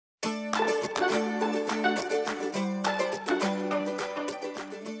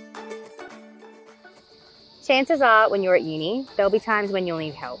Chances are when you're at uni, there'll be times when you'll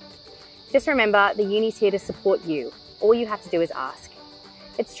need help. Just remember, the uni's here to support you. All you have to do is ask.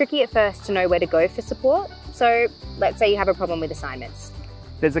 It's tricky at first to know where to go for support, so let's say you have a problem with assignments.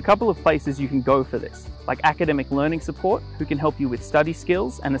 There's a couple of places you can go for this, like academic learning support, who can help you with study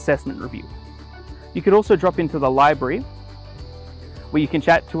skills and assessment review. You could also drop into the library, where you can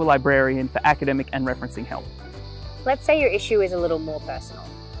chat to a librarian for academic and referencing help. Let's say your issue is a little more personal.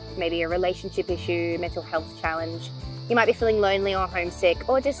 Maybe a relationship issue, mental health challenge. You might be feeling lonely or homesick,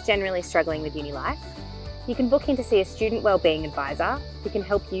 or just generally struggling with uni life. You can book in to see a student wellbeing advisor who can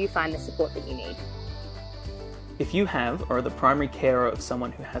help you find the support that you need. If you have or are the primary carer of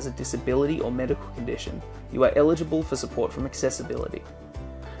someone who has a disability or medical condition, you are eligible for support from Accessibility.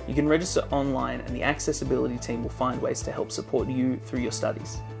 You can register online and the Accessibility team will find ways to help support you through your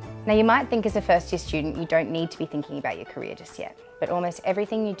studies. Now you might think as a first year student you don't need to be thinking about your career just yet, but almost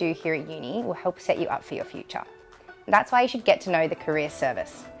everything you do here at uni will help set you up for your future. And that's why you should get to know the Career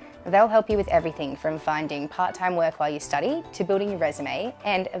Service. They'll help you with everything from finding part-time work while you study to building your resume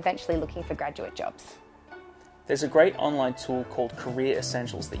and eventually looking for graduate jobs. There's a great online tool called Career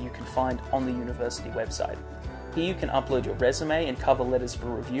Essentials that you can find on the university website. Here you can upload your resume and cover letters for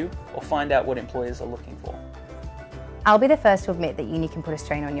review or find out what employers are looking for. I'll be the first to admit that uni can put a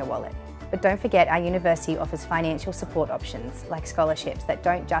strain on your wallet, but don't forget our university offers financial support options like scholarships that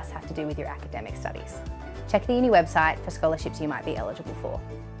don't just have to do with your academic studies. Check the uni website for scholarships you might be eligible for.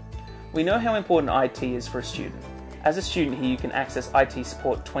 We know how important IT is for a student. As a student here, you can access IT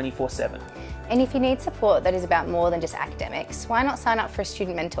support 24/7. And if you need support that is about more than just academics, why not sign up for a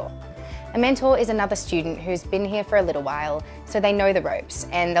student mentor? A mentor is another student who's been here for a little while, so they know the ropes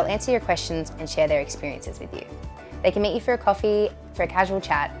and they'll answer your questions and share their experiences with you. They can meet you for a coffee, for a casual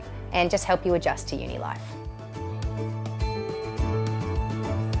chat, and just help you adjust to uni life.